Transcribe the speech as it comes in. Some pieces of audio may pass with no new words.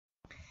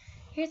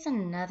Here's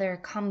another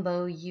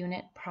combo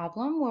unit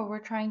problem where we're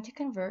trying to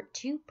convert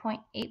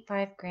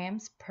 2.85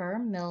 grams per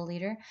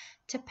milliliter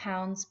to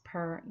pounds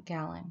per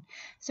gallon.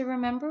 So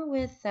remember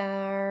with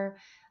our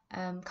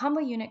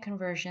combo unit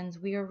conversions,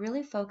 we are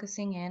really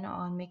focusing in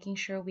on making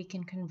sure we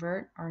can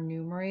convert our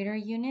numerator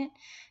unit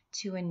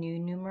to a new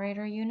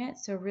numerator unit.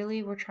 So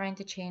really we're trying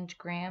to change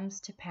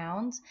grams to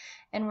pounds,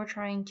 and we're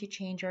trying to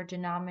change our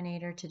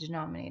denominator to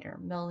denominator,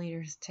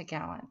 milliliters to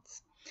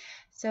gallons.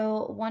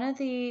 So one of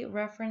the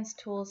reference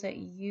tools that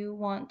you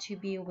want to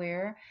be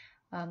aware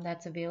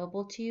that's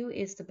available to you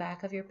is the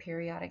back of your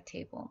periodic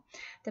table.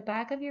 The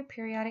back of your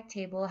periodic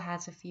table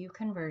has a few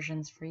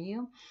conversions for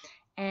you,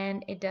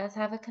 and it does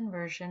have a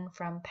conversion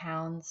from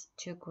pounds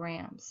to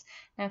grams.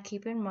 Now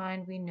keep in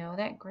mind, we know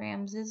that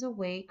grams is a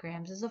weight,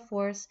 grams is a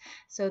force,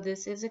 so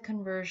this is a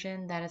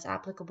conversion that is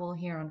applicable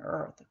here on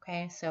Earth,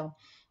 okay? So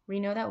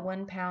we know that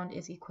 1 pound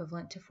is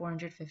equivalent to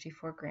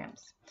 454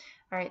 grams.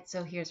 All right,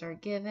 so here's our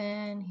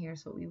given,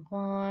 here's what we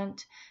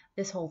want.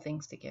 This whole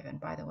thing's the given,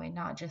 by the way,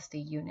 not just the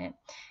unit.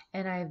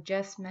 And I've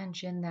just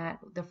mentioned that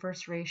the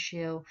first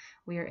ratio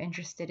we are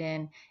interested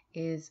in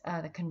is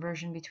the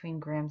conversion between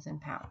grams and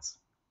pounds.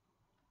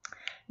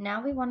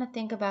 Now we want to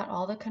think about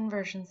all the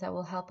conversions that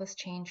will help us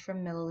change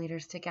from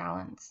milliliters to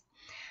gallons.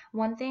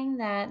 One thing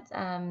that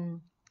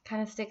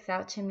kind of sticks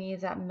out to me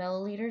is that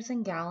milliliters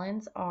and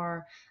gallons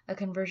are a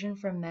conversion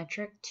from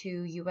metric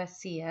to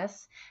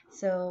USCS.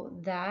 So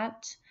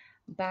that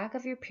back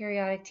of your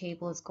periodic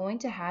table is going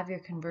to have your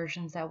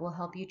conversions that will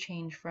help you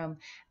change from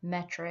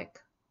metric,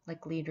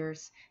 like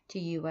liters, to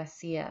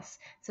USCS.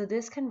 So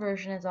this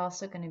conversion is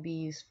also going to be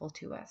useful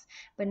to us.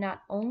 But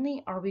not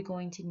only are we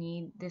going to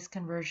need this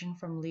conversion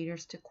from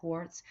liters to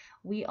quarts,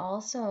 we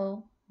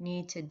also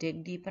need to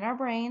dig deep in our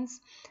brains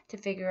to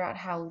figure out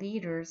how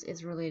liters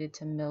is related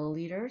to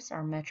milliliters,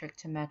 our metric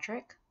to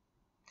metric,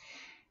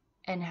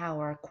 and how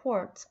our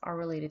quarts are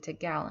related to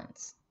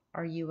gallons,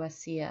 our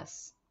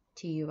USCS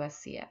to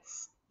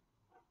USCS.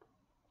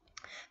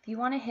 If you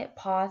want to hit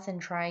pause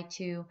and try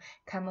to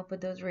come up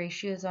with those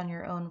ratios on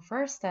your own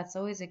first, that's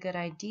always a good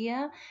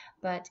idea.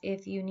 But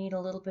if you need a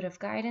little bit of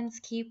guidance,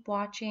 keep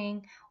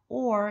watching,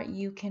 or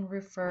you can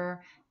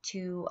refer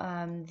to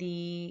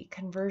the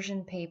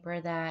conversion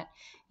paper that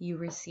you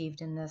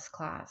received in this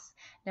class.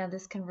 Now,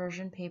 this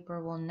conversion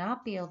paper will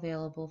not be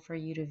available for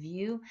you to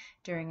view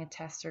during a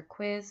test or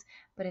quiz,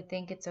 but I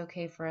think it's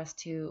okay for us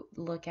to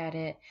look at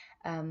it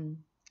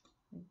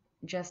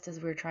just as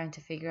we're trying to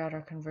figure out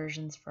our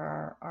conversions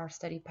for our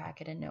study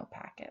packet and note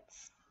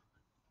packets.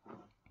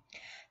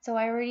 So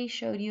I already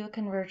showed you a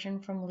conversion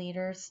from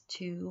liters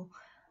to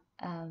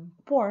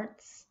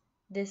quarts.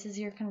 This is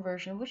your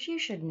conversion, which you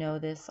should know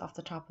this off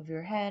the top of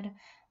your head,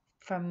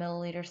 from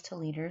milliliters to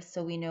liters.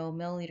 So we know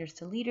milliliters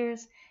to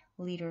liters,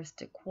 liters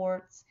to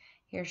quarts.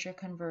 Here's your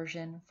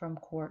conversion from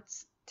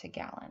quarts to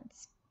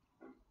gallons.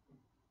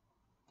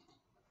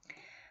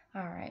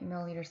 All right,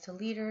 milliliters to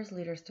liters,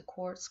 liters to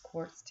quarts,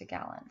 quarts to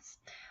gallons.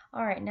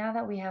 All right, now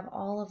that we have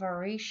all of our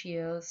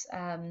ratios,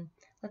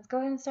 let's go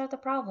ahead and start the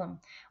problem.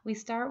 We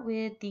start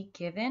with the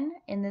given,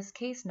 in this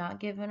case not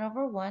given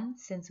over 1,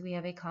 since we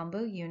have a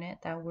combo unit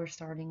that we're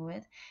starting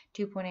with,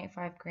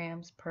 2.85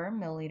 grams per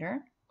milliliter.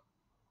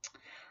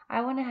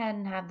 I went ahead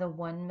and have the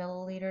 1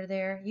 milliliter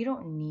there. You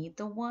don't need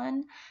the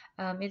 1.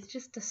 It's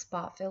just a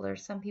spot filler.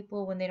 Some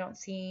people, when they don't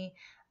see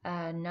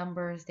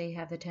numbers, they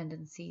have the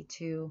tendency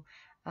to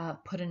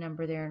put a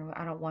number there, and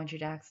I don't want you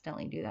to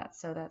accidentally do that,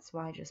 so that's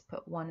why I just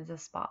put 1 as a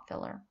spot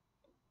filler.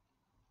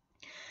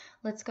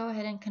 Let's go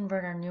ahead and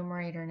convert our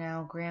numerator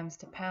now, grams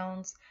to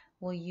pounds.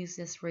 We'll use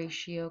this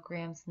ratio,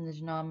 grams in the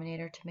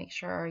denominator, to make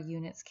sure our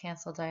units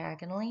cancel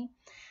diagonally,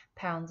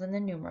 pounds in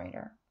the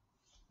numerator.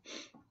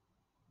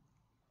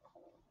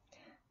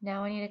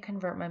 Now I need to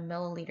convert my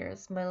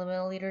milliliters. My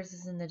milliliters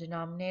is in the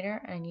denominator,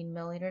 and I need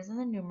milliliters in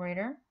the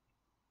numerator.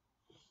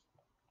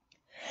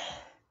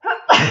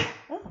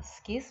 Oh,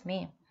 excuse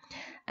me.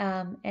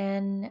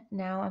 And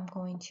now I'm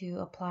going to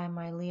apply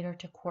my liter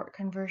to quart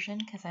conversion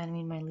because I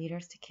need my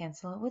liters to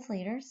cancel it with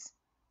liters.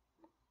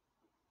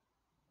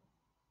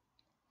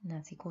 And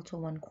that's equal to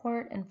 1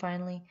 quart, and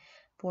finally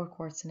 4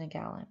 quarts in a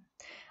gallon.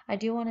 I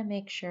do want to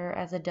make sure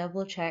as a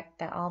double check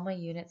that all my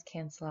units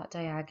cancel out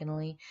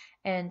diagonally,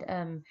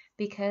 and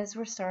because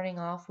we're starting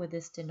off with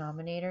this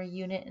denominator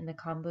unit and the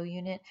combo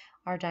unit,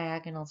 our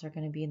diagonals are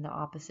going to be in the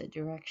opposite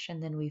direction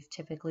than we've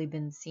typically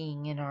been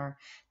seeing in our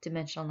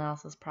dimensional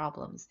analysis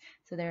problems.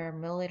 So there are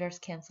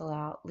milliliters cancel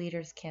out,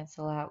 liters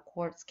cancel out,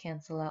 quarts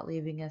cancel out,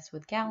 leaving us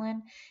with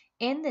gallon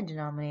in the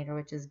denominator,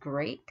 which is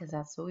great because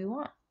that's what we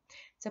want.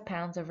 So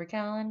pounds over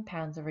gallon,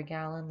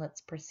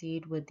 let's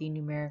proceed with the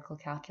numerical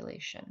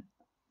calculation.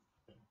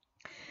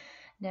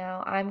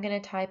 Now I'm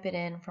going to type it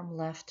in from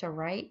left to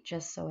right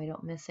just so I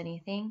don't miss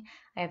anything.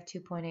 I have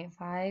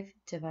 2.85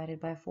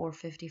 divided by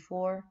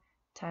 454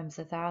 times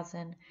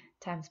 1,000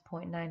 times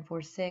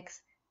 0.946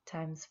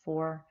 times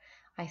 4.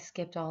 I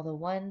skipped all the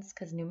ones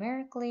because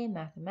numerically,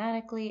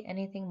 mathematically,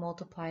 anything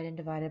multiplied and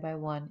divided by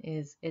 1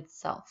 is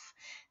itself.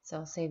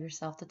 So save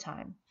yourself the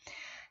time.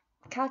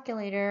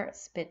 Calculator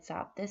spits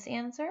out this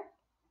answer.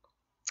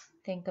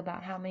 think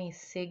about how many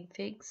sig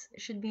figs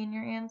should be in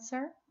your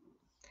answer.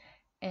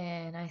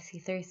 And I see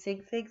 3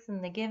 sig figs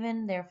in the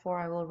given, therefore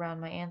I will round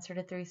my answer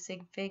to 3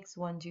 sig figs.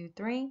 1, 2,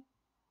 3.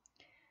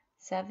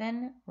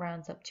 7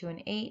 rounds up to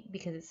an 8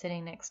 because it's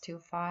sitting next to a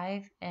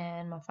 5,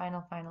 and my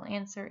final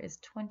answer is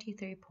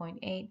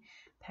 23.8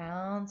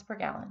 pounds per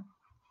gallon.